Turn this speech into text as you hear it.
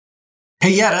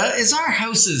Hey, Yetta, is our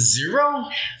house a 0?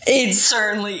 It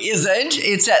certainly isn't.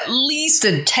 It's at least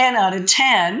a 10 out of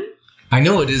 10. I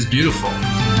know it is beautiful.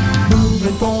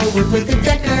 Moving forward with the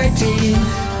Decker team.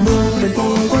 Moving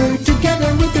forward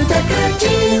together with the Decker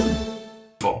team.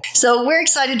 So we're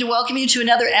excited to welcome you to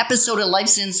another episode of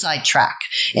Life's Inside Track.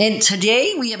 And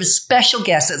today we have a special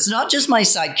guest. It's not just my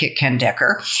sidekick, Ken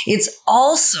Decker. It's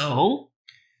also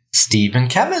Steve and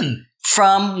Kevin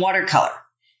from Watercolor.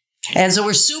 And so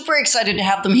we're super excited to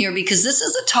have them here because this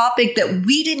is a topic that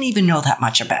we didn't even know that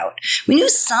much about. We knew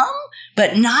some,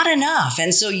 but not enough.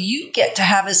 And so you get to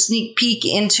have a sneak peek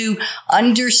into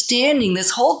understanding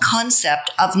this whole concept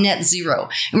of net zero.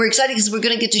 And we're excited because we're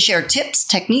going to get to share tips,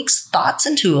 techniques, thoughts,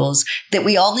 and tools that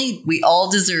we all need. We all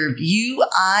deserve. You,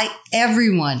 I,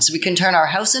 everyone. So we can turn our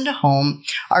house into home,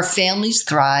 our families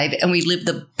thrive, and we live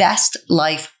the best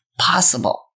life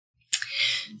possible.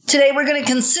 Today, we're going to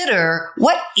consider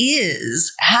why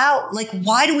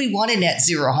do we want a net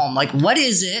zero home? Like, what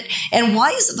is it? And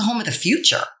why is it the home of the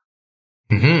future?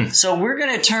 Mm-hmm. So we're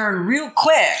going to turn real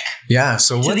quick to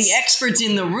the experts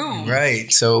in the room.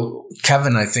 Right. So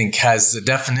Kevin, I think, has the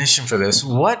definition for this.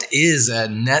 What is a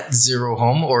net zero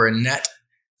home or a net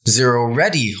zero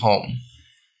ready home?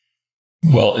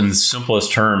 Well, in the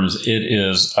simplest terms, it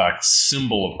is a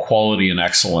symbol of quality and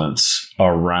excellence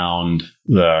around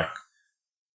the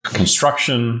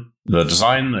construction, the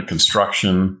design, the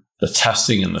construction, the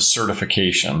testing, and the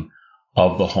certification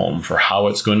of the home for how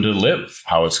it's going to live,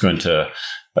 how it's going to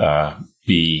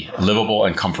be livable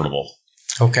and comfortable.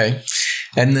 Okay.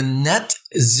 And the net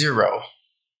zero,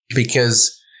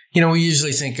 because, we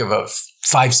usually think of a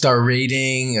 5-star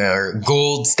rating or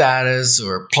gold status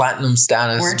or platinum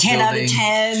status. Or 10 out of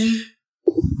 10.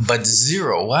 But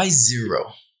zero, why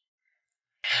zero?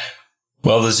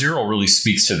 Well, the zero really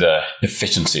speaks to the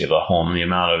efficiency of the home, the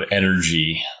amount of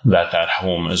energy that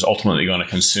home is ultimately going to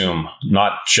consume,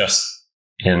 not just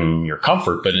in your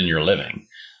comfort, but in your living.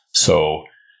 So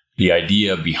the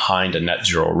idea behind a net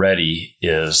zero ready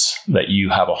is that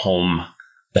you have a home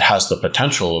that has the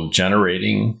potential of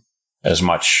generating as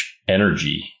much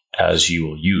energy as you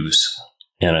will use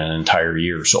in an entire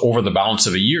year. So over the balance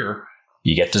of a year,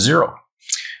 you get to zero.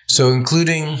 So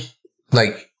including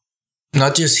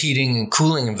not just heating and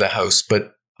cooling of the house,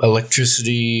 but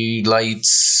electricity,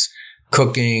 lights,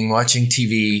 cooking, watching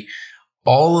TV,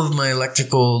 all of my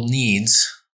electrical needs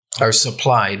are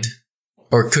supplied,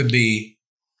 or could be,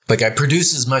 I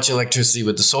produce as much electricity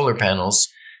with the solar panels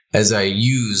as I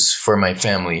use for my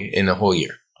family in a whole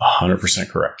year. 100%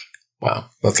 correct. Wow.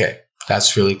 Okay.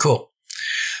 That's really cool.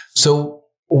 So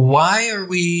why are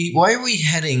we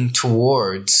heading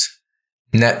towards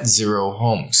net zero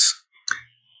homes?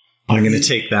 I'm going to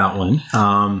take that one.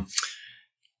 And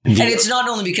it's not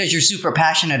only because you're super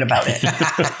passionate about it.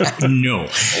 No.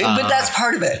 But that's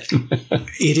part of it.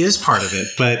 It is part of it.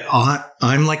 But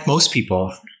I'm like most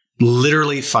people.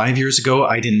 Literally 5 years ago,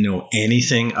 I didn't know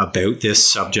anything about this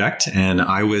subject. And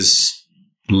I was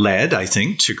led, I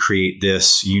think, to create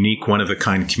this unique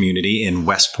one-of-a-kind community in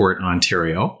Westport,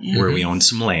 Ontario, where we own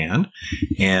some land.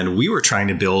 And we were trying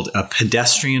to build a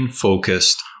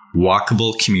pedestrian-focused,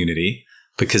 walkable community,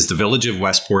 because the village of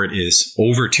Westport is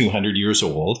over 200 years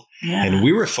old. Yeah. And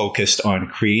we were focused on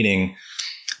creating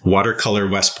Watercolor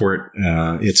Westport.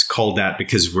 It's called that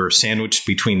because we're sandwiched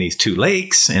between these two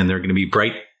lakes, and they're going to be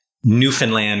bright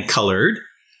Newfoundland colored,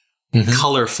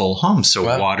 colorful homes. So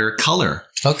Watercolor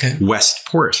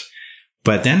Westport.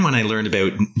 But then when I learned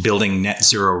about building net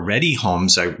zero ready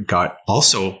homes, I got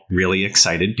also really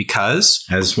excited because,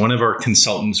 as one of our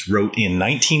consultants wrote in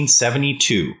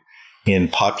 1972, in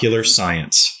Popular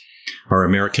Science, our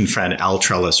American friend Al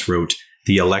Trellis wrote,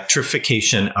 "The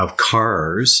electrification of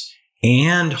cars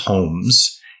and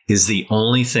homes is the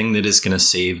only thing that is going to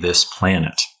save this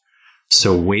planet."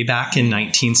 So way back in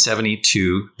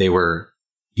 1972, they were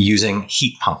using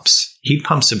heat pumps. Heat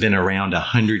pumps have been around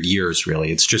 100 years,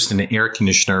 really. It's just an air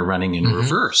conditioner running in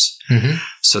reverse.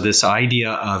 So this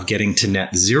idea of getting to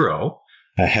net zero,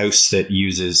 a house that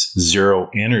uses zero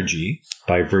energy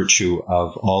by virtue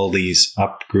of all these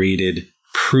upgraded,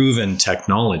 proven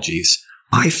technologies,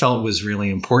 I felt was really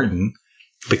important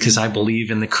because I believe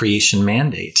in the creation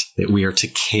mandate that we are to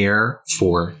care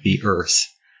for the earth.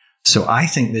 So I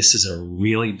think this is a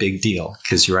really big deal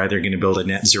because you're either going to build a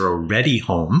net zero ready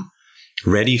home,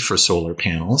 ready for solar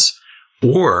panels,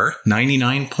 or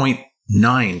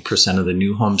 99.9% of the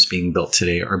new homes being built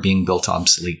today are being built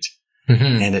obsolete.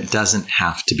 And it doesn't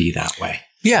have to be that way.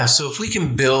 Yeah. So if we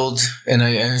can build, and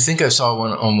I think I saw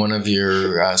one on one of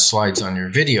your slides on your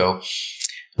video,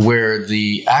 where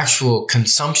the actual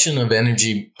consumption of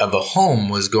energy of a home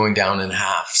was going down in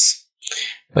halves.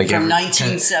 Like From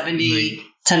 1970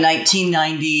 to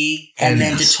 1990 and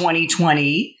then to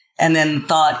 2020. And then the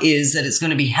thought is that it's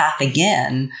going to be half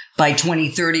again by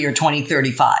 2030 or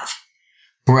 2035.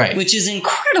 Right. Which is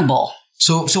incredible.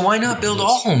 So why not build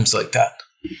all homes like that?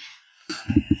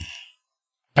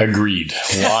 Agreed.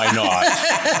 Why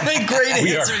not? Great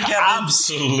We are answer, Kevin.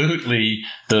 absolutely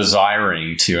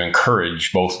desiring to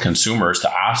encourage both consumers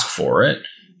to ask for it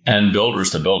and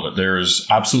builders to build it. There's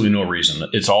absolutely no reason.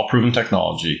 It's all proven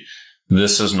technology.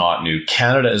 This is not new.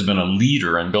 Canada has been a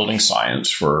leader in building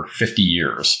science for 50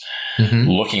 years,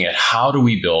 looking at how do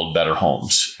we build better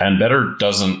homes. And better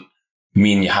doesn't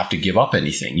mean you have to give up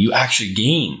anything. You actually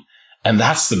gain. And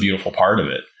that's the beautiful part of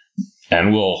it.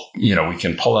 And we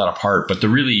can pull that apart. But the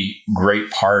really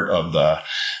great part of the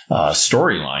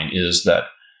storyline is that,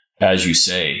 as you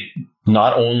say,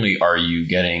 not only are you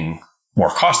getting more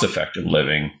cost-effective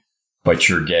living, but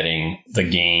you're getting the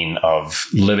gain of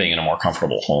living in a more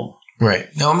comfortable home. Right.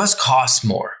 Now, it must cost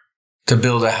more to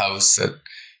build a house that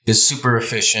is super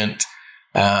efficient.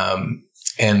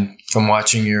 And from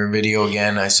watching your video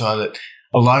again, I saw that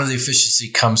a lot of the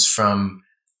efficiency comes from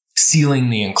sealing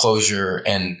the enclosure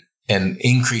and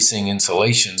increasing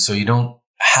insulation so you don't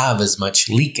have as much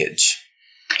leakage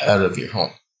out of your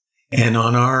home. And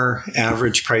on our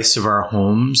average price of our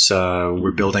homes,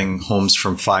 we're building homes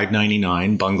from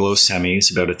 $599, bungalow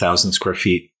semis, about 1,000 square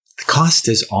feet. The cost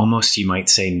is almost, you might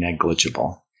say,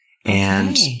 negligible.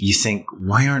 And you think,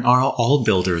 why aren't all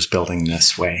builders building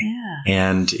this way? Yeah.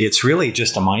 And it's really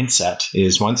just a mindset,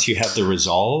 is once you have the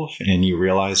resolve and you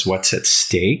realize what's at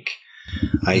stake,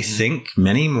 I think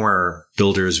many more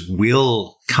builders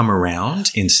will come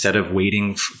around instead of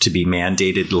waiting to be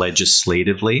mandated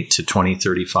legislatively to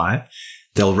 2035.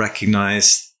 They'll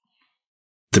recognize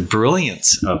the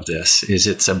brilliance of this is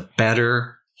it's a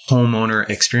better homeowner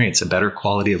experience, a better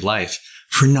quality of life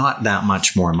for not that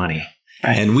much more money.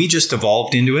 Right. And we just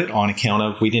evolved into it on account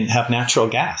of we didn't have natural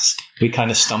gas. We kind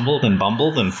of stumbled and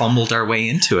bumbled and fumbled our way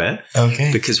into it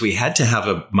because we had to have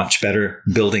a much better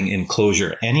building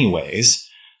enclosure anyways.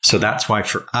 So that's why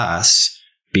for us,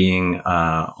 being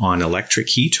on electric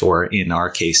heat, or in our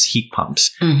case, heat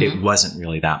pumps, it wasn't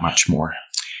really that much more.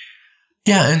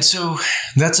 Yeah. And so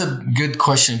that's a good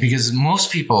question, because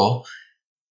most people,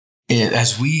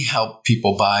 as we help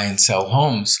people buy and sell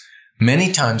homes,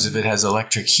 many times if it has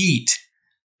electric heat,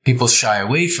 people shy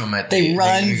away from it. They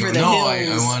run for the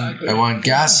hills. I want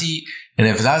gas heat. And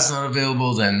if that's not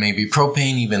available, then maybe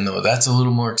propane, even though that's a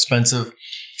little more expensive.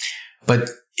 But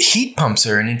heat pumps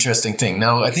are an interesting thing.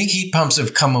 Now, I think heat pumps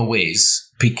have come a ways,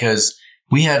 because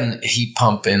we had a heat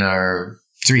pump in our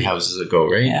 3 houses ago,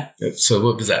 right? Yeah. So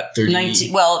what was that? About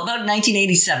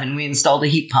 1987, we installed a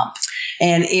heat pump,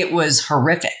 and it was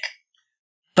horrific.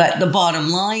 But the bottom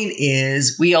line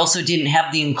is we also didn't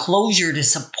have the enclosure to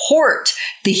support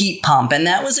the heat pump. And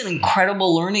that was an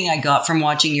incredible learning I got from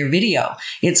watching your video.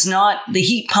 It's not the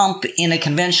heat pump in a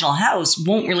conventional house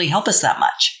won't really help us that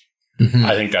much.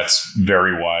 I think that's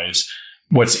very wise.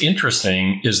 What's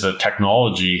interesting is that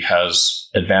technology has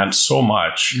advanced so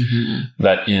much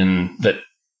that an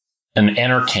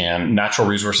NRCan, Natural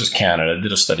Resources Canada,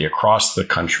 did a study across the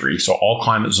country. So all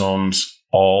climate zones,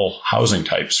 all housing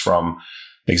types, from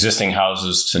existing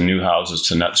houses to new houses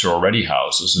to net zero ready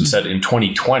houses, and said in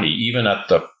 2020, even at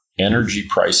the energy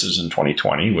prices in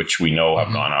 2020, which we know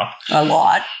have gone up a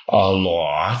lot,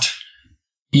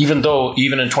 even in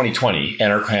 2020,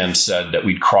 NRCan said that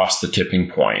we'd crossed the tipping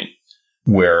point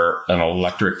where an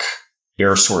electric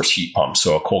air source heat pump,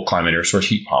 so a cold climate air source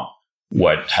heat pump,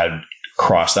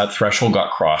 that threshold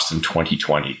got crossed in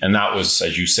 2020. And that was,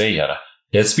 as you say, Yetta,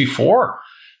 it's before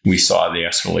we saw the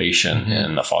escalation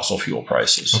in the fossil fuel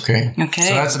prices. Okay.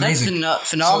 So that's amazing. That's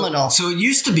phenomenal. So it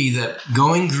used to be that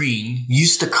going green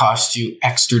used to cost you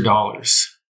extra dollars.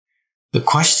 The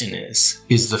question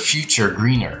is the future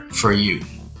greener for you?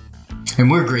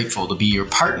 And we're grateful to be your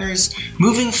partners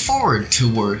moving forward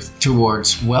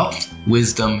towards wealth,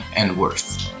 wisdom, and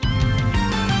worth.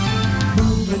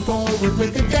 Moving forward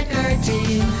with the Decker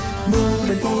team.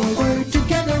 Moving forward.